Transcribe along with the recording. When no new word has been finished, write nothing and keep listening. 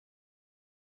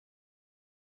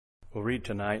We'll read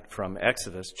tonight from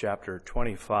Exodus chapter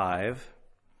 25.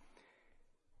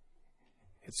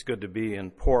 It's good to be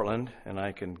in Portland, and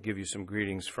I can give you some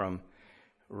greetings from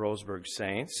Roseburg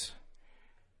Saints.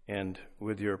 And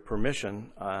with your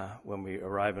permission, when we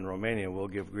arrive in Romania, we'll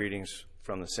give greetings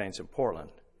from the Saints in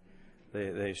Portland.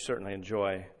 They certainly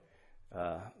enjoy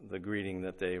the greeting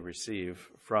that they receive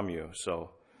from you,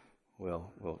 so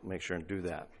we'll make sure and do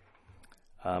that.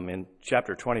 In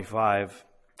chapter 25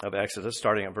 of Exodus,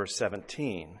 starting at verse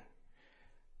 17,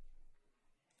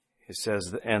 it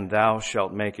says, "And thou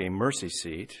shalt make a mercy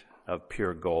seat of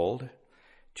pure gold.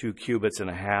 2 cubits and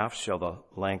a half shall the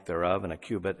length thereof, and 1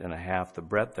 cubit and a half the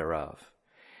breadth thereof.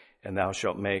 And thou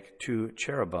shalt make 2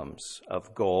 cherubims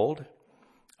of gold.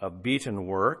 Of beaten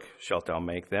work shalt thou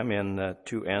make them in the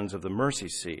 2 ends of the mercy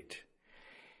seat.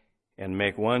 And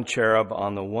make 1 cherub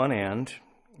on the one end,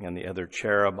 and the other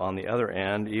cherub on the other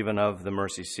end, even of the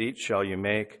mercy seat shall you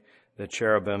make the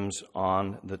cherubims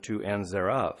on the 2 ends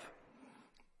thereof.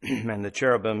 And the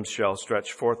cherubims shall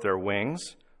stretch forth their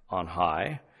wings on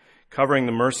high, covering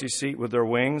the mercy seat with their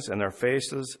wings, and their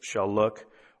faces shall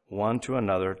look one to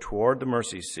another. Toward the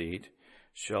mercy seat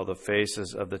shall the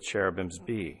faces of the cherubims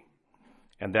be.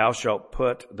 And thou shalt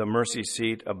put the mercy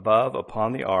seat above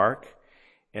upon the ark,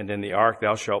 and in the ark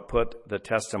thou shalt put the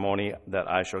testimony that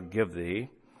I shall give thee.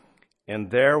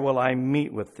 And there will I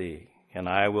meet with thee, and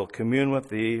I will commune with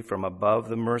thee from above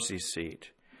the mercy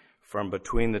seat, from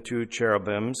between the 2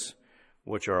 cherubims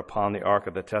which are upon the ark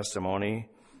of the testimony,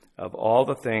 of all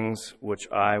the things which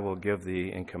I will give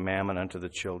thee in commandment unto the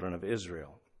children of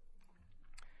Israel."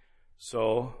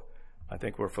 So, I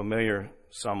think we're familiar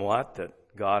somewhat that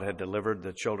God had delivered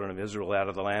the children of Israel out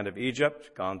of the land of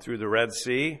Egypt, gone through the Red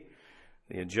Sea.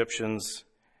 The Egyptians,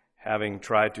 having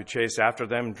tried to chase after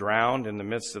them, drowned in the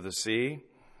midst of the sea.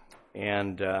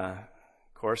 And, of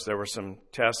course, there were some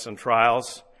tests and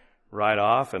trials right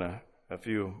off and a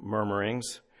few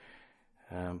murmurings.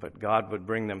 But God would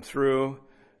bring them through,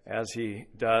 as he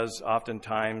does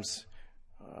oftentimes.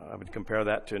 I would compare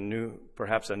that to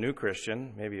perhaps a new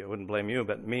Christian. Maybe I wouldn't blame you,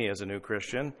 but me as a new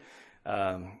Christian.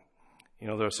 There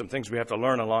are some things we have to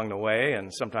learn along the way,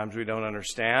 and sometimes we don't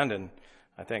understand. And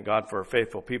I thank God for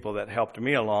faithful people that helped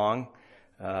me along.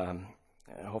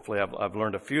 Hopefully I've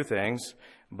learned a few things.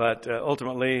 But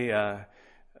ultimately,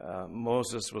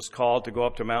 Moses was called to go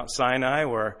up to Mount Sinai,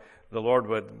 where the Lord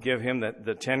would give him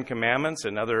the 10 Commandments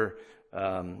and other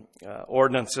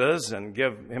ordinances, and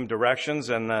give him directions.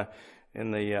 And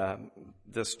in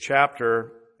this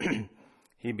chapter,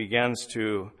 he begins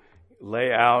to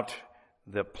lay out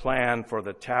the plan for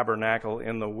the tabernacle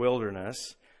in the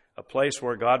wilderness, a place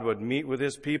where God would meet with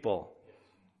his people.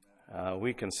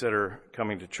 We consider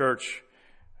coming to church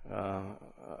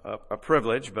a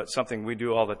privilege, but something we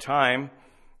do all the time.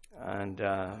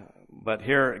 But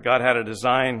here, God had a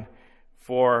design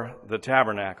for the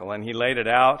tabernacle, and he laid it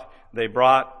out. They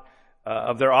brought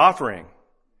of their offering,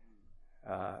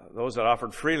 those that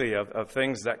offered freely of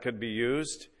things that could be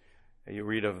used. You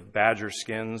read of badger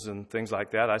skins and things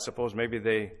like that. I suppose maybe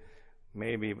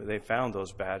they found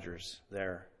those badgers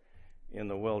there in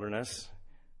the wilderness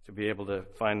to be able to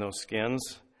find those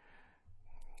skins.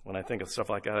 When I think of stuff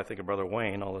like that, I think of Brother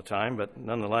Wayne all the time. But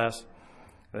nonetheless,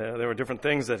 there were different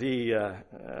things that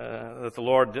that the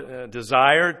Lord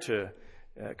desired to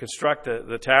construct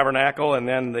the tabernacle, and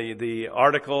then the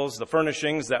articles, the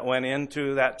furnishings that went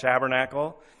into that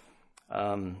tabernacle.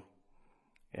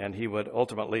 And he would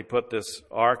ultimately put this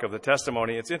Ark of the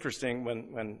Testimony. It's interesting,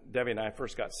 when Debbie and I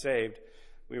first got saved,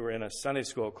 we were in a Sunday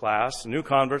school class. New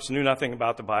converts, knew nothing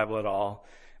about the Bible at all.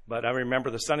 But I remember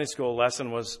the Sunday school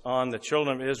lesson was on the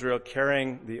children of Israel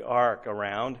carrying the Ark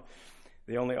around.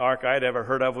 The only Ark I'd ever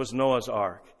heard of was Noah's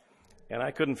Ark. And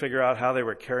I couldn't figure out how they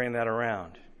were carrying that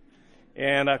around.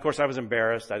 And, of course, I was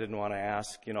embarrassed. I didn't want to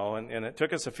ask, and it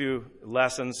took us a few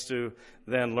lessons to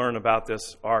then learn about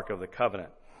this Ark of the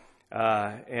Covenant.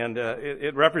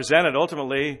 It represented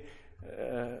ultimately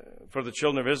for the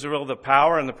children of Israel the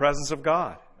power and the presence of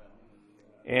God.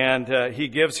 And he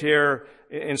gives here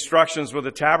instructions with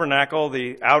the tabernacle,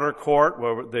 the outer court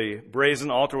where the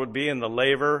brazen altar would be, and the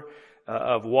laver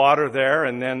of water there,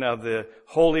 and then of the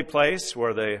holy place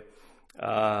where the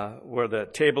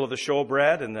table of the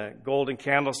showbread and the golden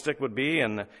candlestick would be,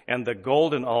 and the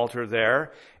golden altar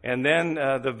there, and then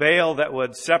the veil that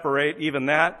would separate even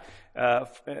that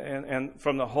and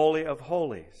from the Holy of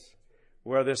Holies,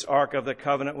 where this Ark of the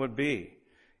Covenant would be.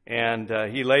 And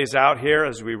he lays out here,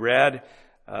 as we read,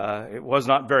 it was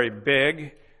not very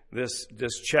big. This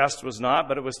chest was not,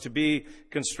 but it was to be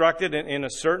constructed in a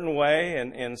certain way,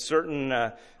 and in certain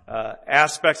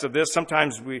aspects of this.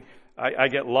 Sometimes I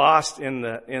get lost in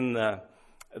the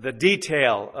the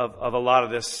detail of a lot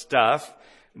of this stuff,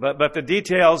 but the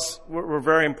details were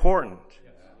very important.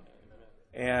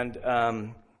 And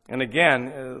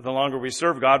again, the longer we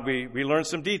serve God, we learn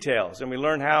some details, and we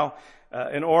learn how,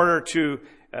 in order to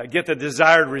get the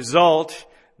desired result,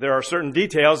 there are certain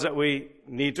details that we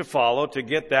need to follow to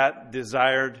get that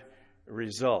desired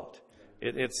result.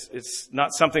 It's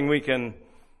not something we can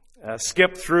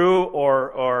skip through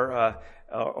or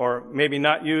maybe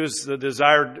not use the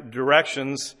desired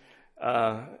directions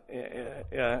and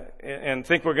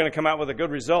think we're going to come out with a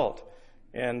good result.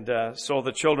 And so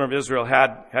the children of Israel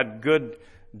had good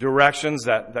directions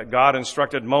that God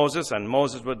instructed Moses, and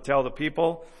Moses would tell the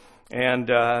people. And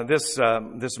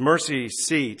this mercy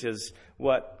seat is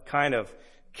what kind of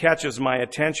catches my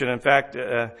attention. In fact,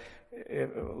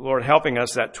 Lord helping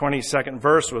us, that 22nd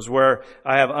verse was where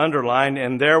I have underlined,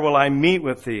 "And there will I meet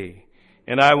with thee,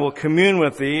 and I will commune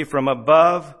with thee from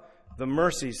above the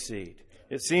mercy seat."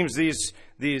 It seems these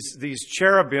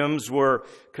cherubims were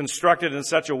constructed in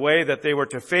such a way that they were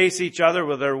to face each other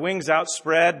with their wings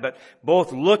outspread, but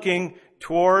both looking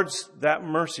towards that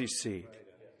mercy seat.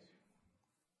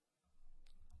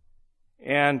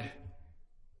 And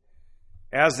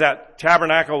as that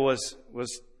tabernacle was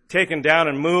taken down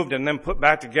and moved and then put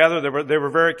back together, they were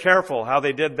very careful how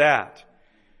they did that.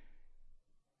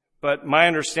 But my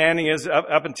understanding is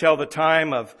up until the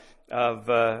time of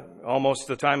almost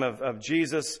the time of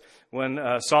Jesus, when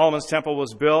Solomon's temple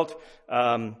was built,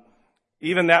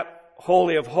 even that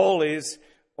Holy of Holies,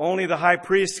 only the high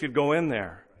priest could go in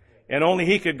there. And only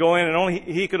he could go in, and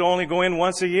he could only go in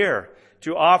once a year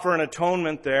to offer an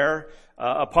atonement there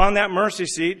upon that mercy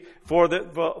seat for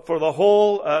the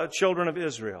whole children of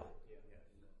Israel.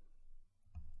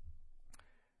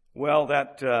 Well,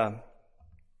 that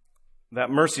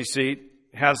mercy seat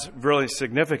has really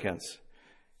significance.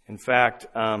 In fact,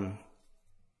 the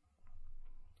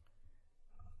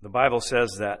Bible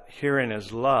says that herein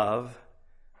is love,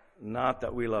 not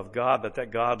that we love God, but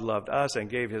that God loved us and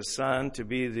gave His Son to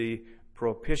be the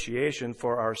propitiation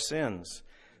for our sins.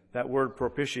 That word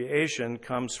propitiation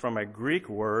comes from a Greek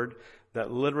word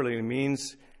that literally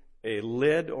means a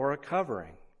lid or a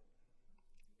covering.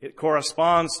 It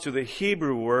corresponds to the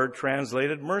Hebrew word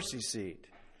translated mercy seat.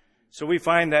 So we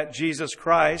find that Jesus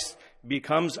Christ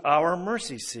becomes our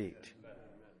mercy seat.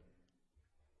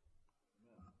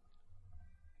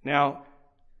 Now,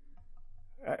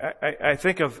 I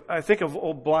think of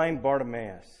old blind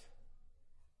Bartimaeus,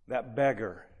 that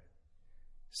beggar.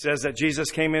 It says that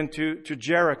Jesus came into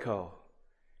Jericho,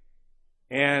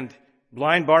 and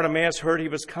blind Bartimaeus heard he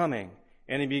was coming,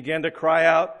 and he began to cry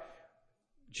out,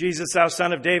 "Jesus, thou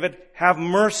Son of David, have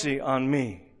mercy on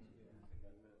me."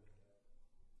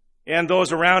 And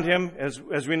those around him,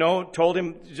 as we know, told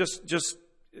him, just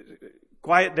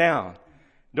quiet down.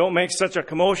 Don't make such a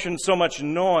commotion, so much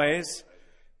noise,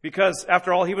 because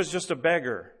after all, he was just a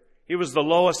beggar. He was the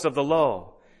lowest of the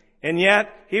low. And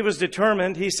yet, he was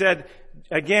determined. He said,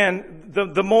 again,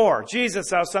 the more,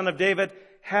 "Jesus, thou Son of David,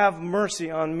 have mercy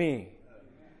on me."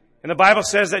 And the Bible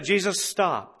says that Jesus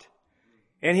stopped,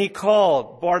 and he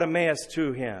called Bartimaeus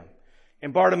to him.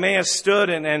 And Bartimaeus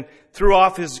stood and threw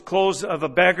off his clothes of a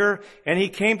beggar, and he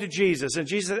came to Jesus. And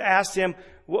Jesus asked him,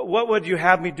 "What would you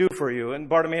have me do for you?" And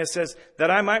Bartimaeus says,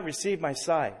 "That I might receive my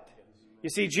sight." You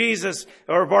see, Jesus,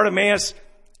 or Bartimaeus,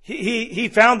 he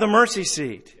found the mercy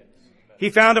seat. He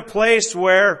found a place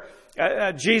where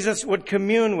Jesus would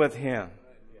commune with him.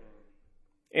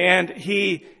 And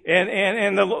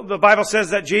the Bible says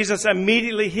that Jesus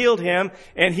immediately healed him,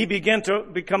 and he began to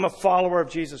become a follower of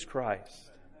Jesus Christ.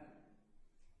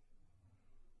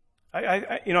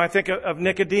 I think of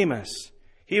Nicodemus.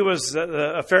 He was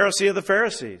a Pharisee of the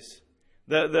Pharisees.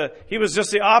 He was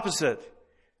just the opposite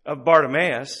of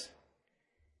Bartimaeus.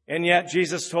 And yet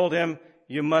Jesus told him,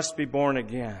 "You must be born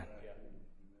again."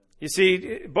 You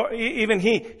see, even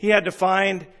he had to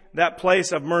find that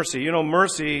place of mercy. You know,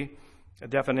 mercy, a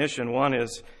definition, one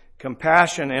is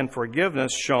compassion and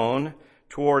forgiveness shown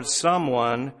towards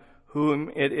someone whom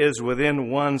it is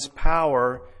within one's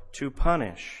power to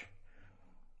punish.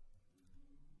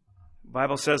 The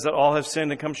Bible says that all have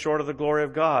sinned and come short of the glory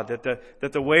of God,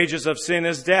 that the wages of sin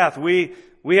is death. We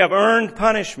have earned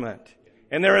punishment.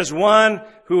 And there is one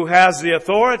who has the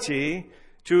authority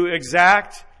to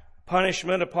exact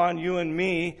punishment upon you and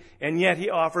me, and yet He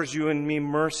offers you and me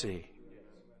mercy.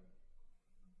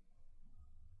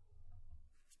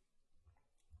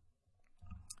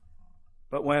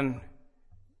 But when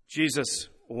Jesus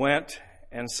went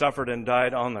and suffered and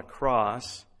died on the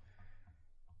cross,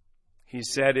 He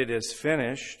said, "It is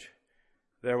finished."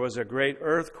 There was a great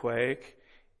earthquake,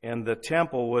 and the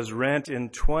temple was rent in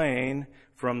twain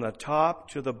from the top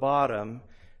to the bottom,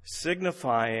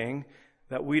 signifying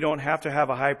that we don't have to have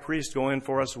a high priest go in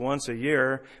for us once a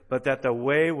year, but that the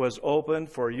way was opened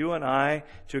for you and I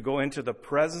to go into the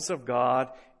presence of God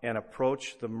and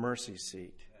approach the mercy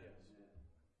seat.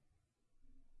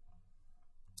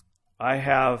 I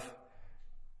have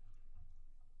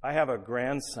a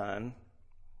grandson.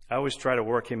 I always try to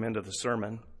work him into the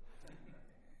sermon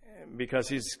because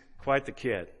he's quite the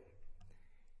kid.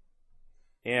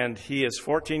 And he is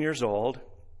 14 years old.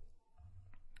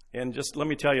 And just let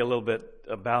me tell you a little bit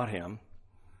about him.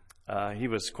 He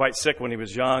was quite sick when he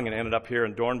was young and ended up here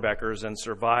in Dornbeckers and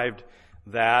survived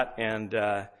that.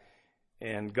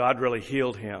 And God really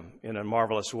healed him in a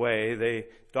marvelous way.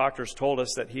 Doctors told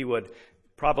us that he would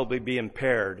probably be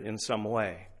impaired in some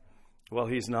way. Well,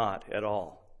 he's not at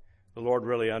all. The Lord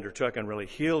really undertook and really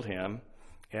healed him.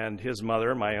 And his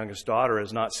mother, my youngest daughter,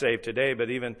 is not saved today, but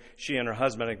even she and her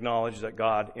husband acknowledged that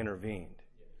God intervened.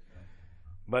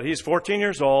 But he's 14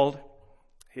 years old,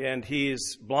 and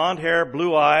he's blonde hair,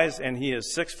 blue eyes, and he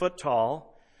is 6 foot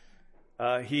tall.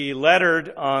 He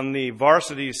lettered on the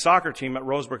varsity soccer team at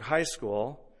Roseburg High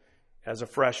School as a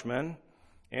freshman,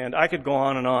 and I could go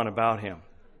on and on about him.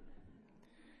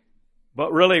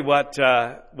 But really what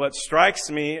strikes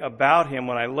me about him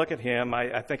when I look at him,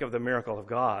 I think of the miracle of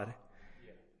God.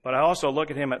 But I also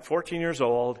look at him at 14 years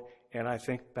old, and I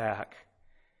think back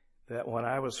that when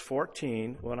I was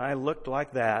 14, when I looked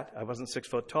like that, I wasn't 6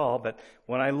 foot tall, but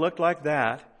when I looked like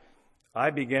that,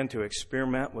 I began to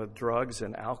experiment with drugs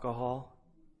and alcohol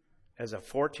as a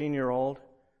 14-year-old.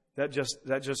 That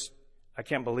just, I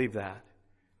can't believe that.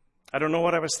 I don't know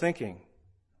what I was thinking.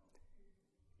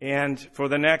 And for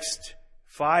the next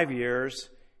 5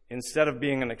 years, instead of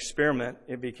being an experiment,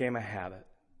 it became a habit.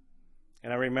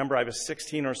 And I remember I was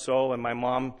 16 or so, and my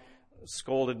mom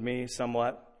scolded me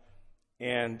somewhat,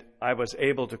 and I was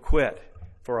able to quit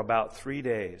for about 3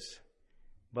 days.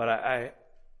 But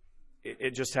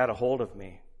it just had a hold of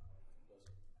me.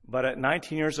 But at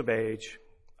 19 years of age,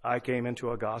 I came into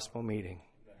a gospel meeting.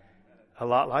 A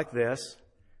lot like this,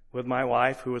 with my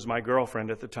wife, who was my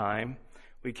girlfriend at the time.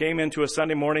 We came into a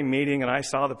Sunday morning meeting, and I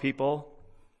saw the people,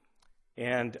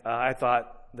 and I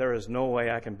thought, there is no way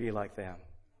I can be like them.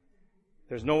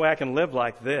 There's no way I can live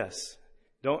like this.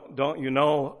 Don't you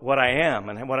know what I am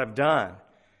and what I've done?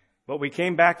 But we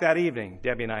came back that evening,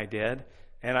 Debbie and I did,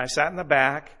 and I sat in the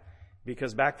back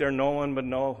because back there no one would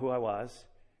know who I was.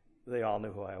 They all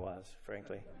knew who I was,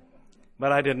 frankly.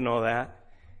 But I didn't know that.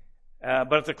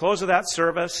 But at the close of that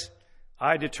service,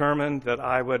 I determined that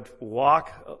I would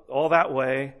walk all that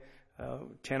way,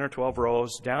 10 or 12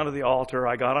 rows, down to the altar.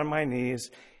 I got on my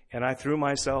knees, and I threw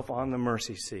myself on the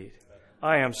mercy seat.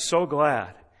 I am so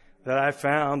glad that I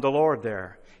found the Lord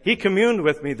there. He communed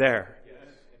with me there.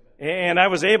 And I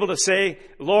was able to say,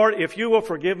 Lord, if you will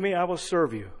forgive me, I will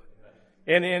serve you.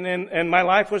 And my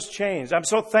life was changed. I'm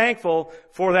so thankful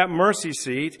for that mercy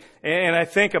seat. And I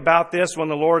think about this when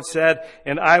the Lord said,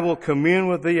 and I will commune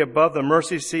with thee above the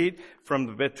mercy seat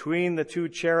from between the two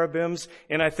cherubims.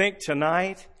 And I think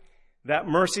tonight that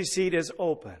mercy seat is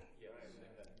open.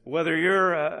 Whether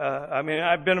you're,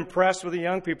 I've been impressed with the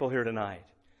young people here tonight.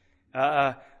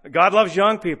 God loves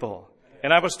young people.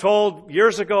 And I was told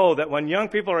years ago that when young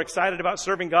people are excited about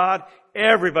serving God,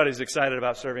 everybody's excited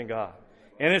about serving God.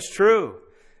 And it's true.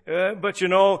 But you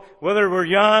know, whether we're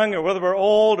young or whether we're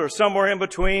old or somewhere in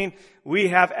between, we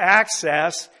have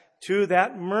access to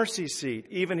that mercy seat,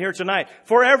 even here tonight,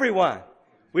 for everyone.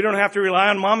 We don't have to rely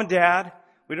on mom and dad.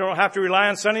 We don't have to rely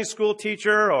on Sunday school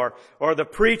teacher or the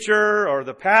preacher or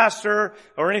the pastor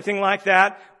or anything like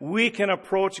that. We can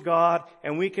approach God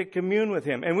and we can commune with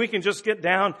Him. And we can just get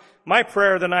down. My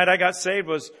prayer the night I got saved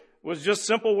was just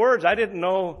simple words. I didn't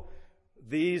know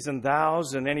these and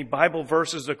thous and any Bible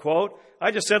verses to quote.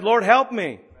 I just said, Lord, help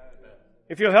me.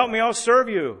 If you'll help me, I'll serve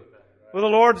you. Well, the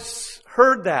Lord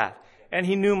heard that and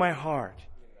He knew my heart.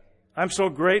 I'm so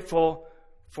grateful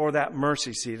for that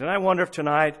mercy seat. And I wonder if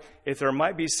tonight, if there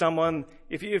might be someone,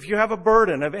 if you have a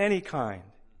burden of any kind,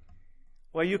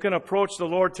 well, you can approach the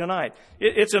Lord tonight.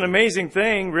 It's an amazing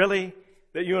thing, really,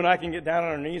 that you and I can get down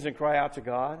on our knees and cry out to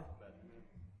God.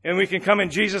 And we can come in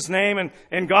Jesus' name,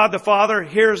 and God the Father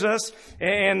hears us,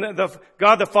 and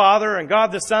God the Father and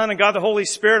God the Son and God the Holy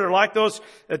Spirit are like those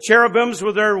cherubims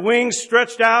with their wings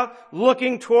stretched out,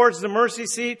 looking towards the mercy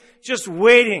seat, just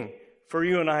waiting for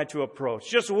you and I to approach,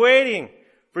 just waiting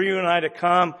for you and I to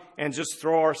come and just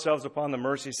throw ourselves upon the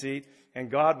mercy seat, and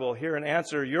God will hear and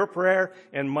answer your prayer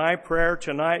and my prayer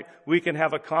tonight. We can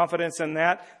have a confidence in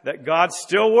that God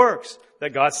still works,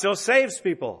 that God still saves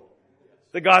people,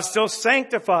 that God still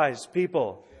sanctifies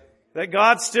people. That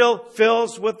God still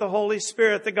fills with the Holy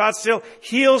Spirit. That God still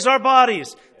heals our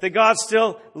bodies. That God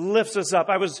still lifts us up.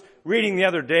 I was reading the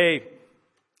other day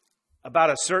about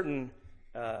a certain,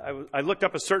 I looked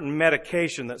up a certain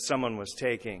medication that someone was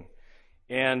taking.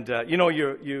 And,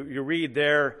 you read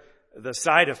there the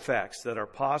side effects that are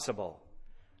possible.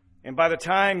 And by the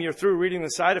time you're through reading the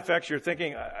side effects, you're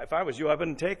thinking, if I was you, I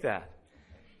wouldn't take that.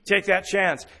 Take that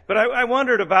chance. But I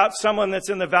wondered about someone that's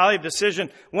in the valley of decision,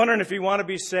 wondering if you want to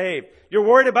be saved. You're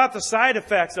worried about the side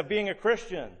effects of being a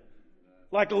Christian.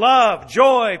 Like love,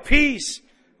 joy, peace,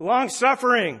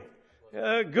 long-suffering,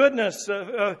 goodness,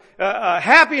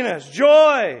 happiness,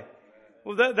 joy.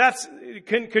 Well,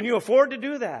 can you afford to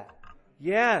do that?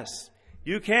 Yes.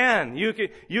 You can.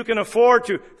 You can afford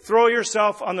to throw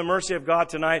yourself on the mercy of God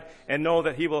tonight and know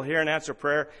that He will hear and answer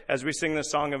prayer. As we sing this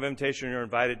song of invitation, you're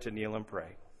invited to kneel and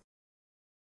pray.